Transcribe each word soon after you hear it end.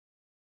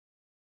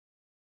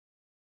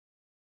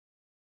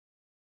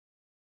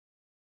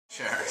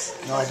Sure.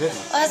 No, I didn't.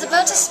 Well, I was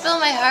about to spill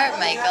my heart,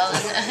 Michael,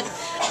 and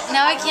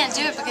now I can't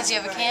do it because you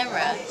have a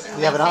camera.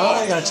 Yeah, but I'm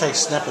only going to take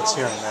snippets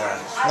here and there,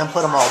 and then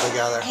put them all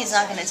together. He's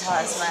not going to tell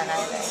us when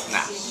either.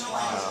 Nah.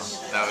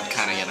 That would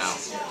kind of,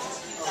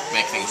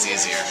 make things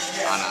easier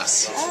on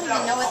us. I don't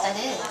even know what that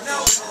is.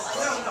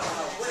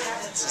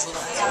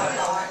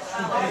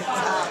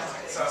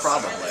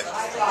 Probably.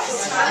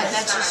 I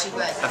bet you she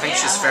would. I think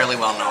she's fairly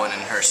well known in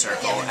her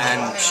circle,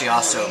 and she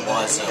also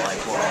was a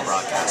woman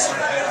broadcaster.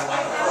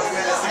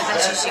 I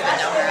bet you she would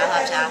know her. I'll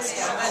have to ask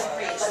her.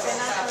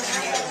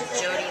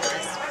 Jody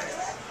list.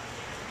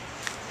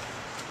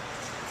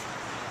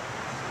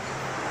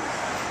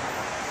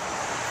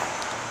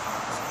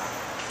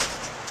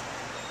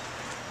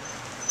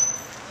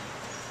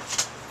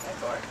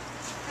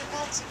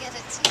 Forgot to get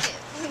a ticket.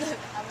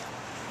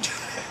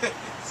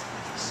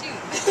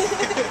 Shoot.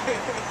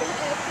 I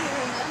hope he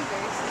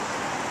remembers.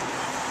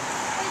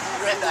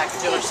 Right back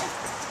to us.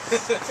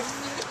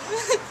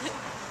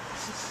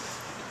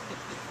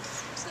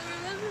 So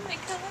remember my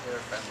car? You're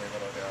a friendly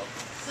little girl.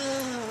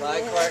 Oh,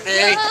 Bye,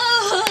 Cortney.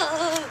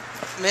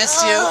 no.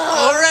 Missed you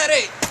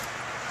already.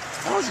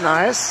 That was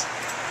nice.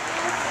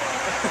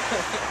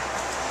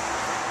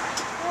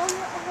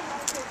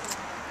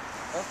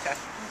 Okay.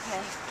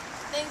 Okay.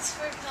 Thanks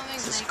for coming,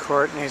 This is Michael.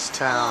 Courtney's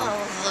town. Oh,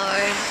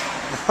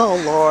 Oh,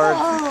 Lord. Lord.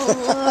 Oh,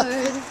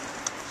 Lord.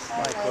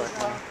 Bye,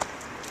 Courtney.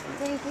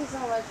 Thank you so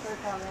much for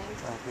coming.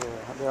 Thank you.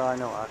 There are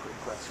no awkward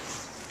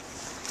questions.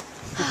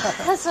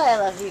 That's why I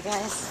love you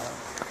guys.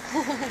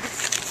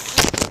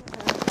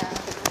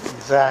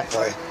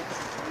 Exactly. Yeah.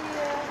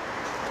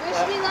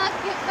 Wish me luck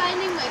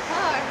finding my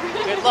car.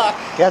 Good luck.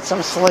 Get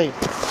some sleep.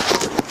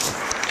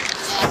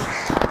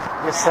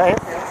 You safe?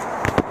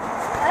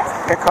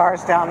 What? Your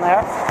car's down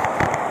there?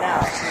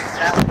 Now,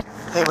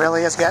 He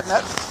really is getting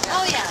it?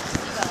 Oh, yeah.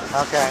 You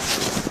go. Okay.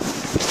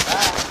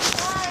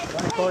 Bye.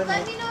 Hey, Courtney.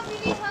 let me know if you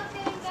need help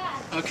getting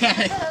back.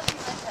 Okay.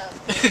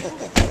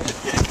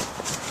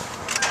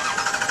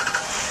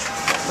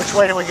 Which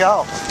way do we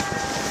go?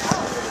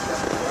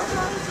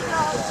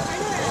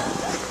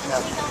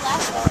 Take a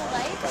left at the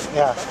light,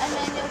 Yeah. and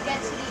then you'll get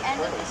to the end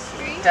of the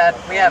street. Dad,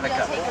 we have a You'll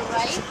couple. take a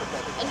right,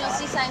 and you'll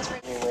see signs for...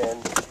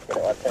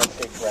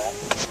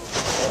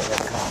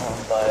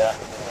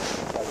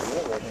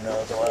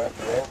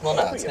 Well,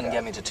 no, it's going to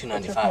get me to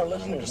 295,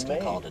 but I'm just going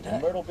to call it a day.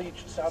 Myrtle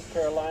Beach, South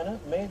Carolina.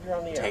 Major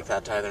on the Take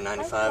that to either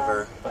 95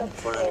 or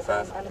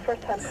 495. I'm a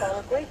first-time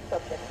caller. Great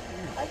subject.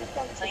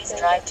 Please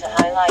drive to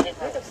highlighted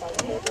route.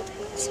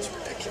 This is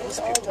ridiculous.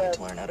 People need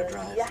to learn how to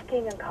drive.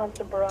 Yakking and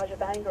constant barrage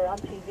of anger on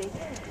TV.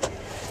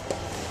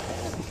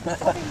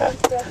 Having more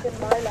stress in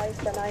my life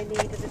than I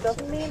needed. It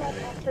doesn't mean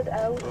I've opted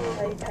out.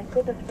 Thank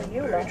goodness for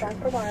you lot. I'm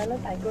from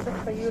Ireland. Thank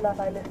goodness for you lot.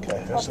 I listen to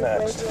public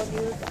radio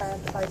news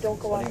and I don't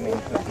go on the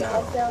internet to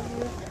lockdown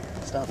news.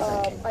 Stop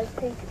thinking. I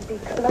think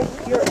because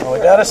like you're. Well, we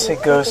gotta see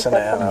Goose and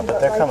Anna, but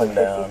they're coming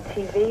down.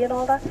 TV and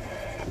all that.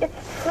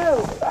 It's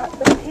true.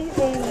 The TV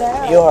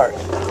now. York.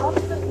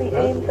 Constantly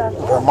aims at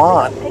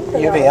Vermont.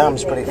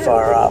 UVM's pretty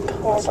far up.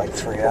 It's like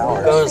 3 hours.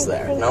 Who goes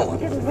there? No one.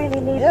 Didn't really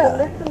need to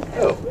listen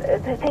to.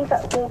 The things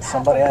that won't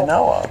Somebody I happen,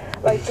 know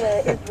of. like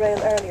Israel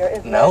earlier,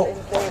 Israel No.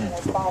 invading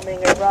and bombing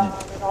Iran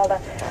and all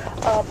that.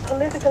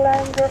 Political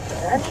anger,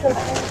 financial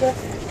anger.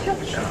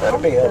 Just better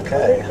be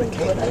okay. listening I to can't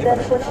it. And leave then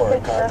her when before a I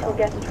car will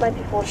get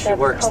 24/7 She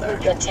works there.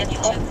 coverage. Continue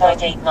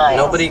 2.8 miles.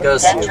 Nobody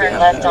goes to Then turn UVM.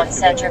 left on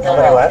Centerville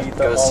Nobody Road. what?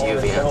 Goes to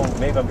UVM.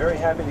 Maeve, I'm very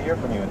happy to hear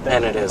from you.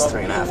 And it is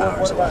 3.5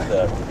 hours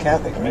away.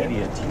 Kathy.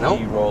 Media TV Nope.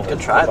 role Good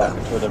try, though.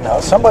 No,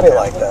 somebody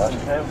like that.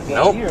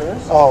 Nope.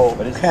 Oh,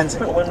 But it's Kenzie.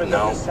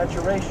 No.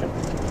 Saturation.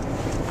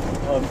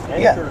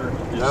 Yeah. Anchor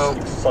is No.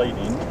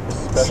 exciting,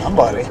 especially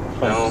Somebody.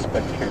 playing No.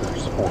 spectator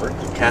sport.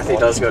 Kathy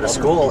does go to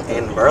school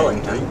in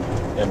Burlington.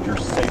 And you're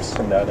safe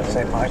from that and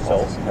St.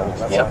 Michael's. yourself. No,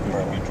 that's Yep. not Going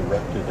to Burlington. be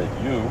directed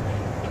at you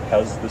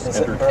has this Is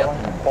it entertaining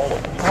Burlington?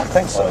 quality. I don't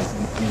think so.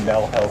 You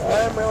now have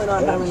I'm really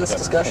not having this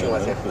discussion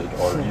with you.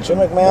 Jim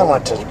McMahon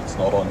went to It's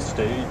not on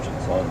stage,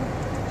 it's on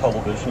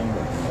television.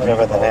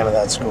 whatever the name of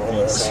that school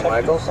is. St.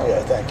 Michael's? Yeah,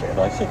 thank you. And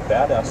I think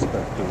that aspect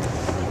of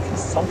the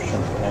consumption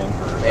of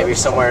anger. Maybe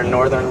somewhere in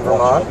northern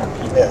Vermont?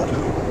 Yeah.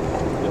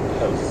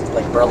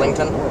 Like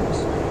Burlington?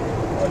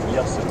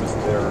 Yes, it was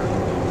there.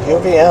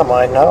 UVM,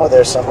 I know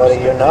there's somebody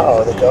you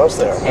know that goes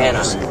there.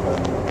 Anna.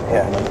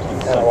 Yeah,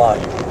 and a lot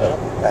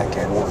back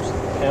in.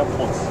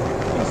 Pamphlets,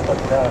 things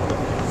like that.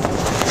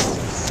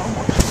 So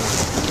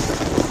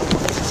much.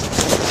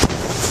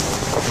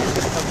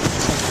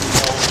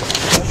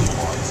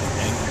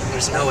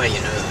 There's no way you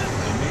know that.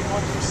 They may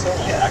not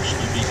themselves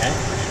actually be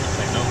angry, but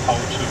they know how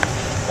to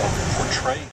portray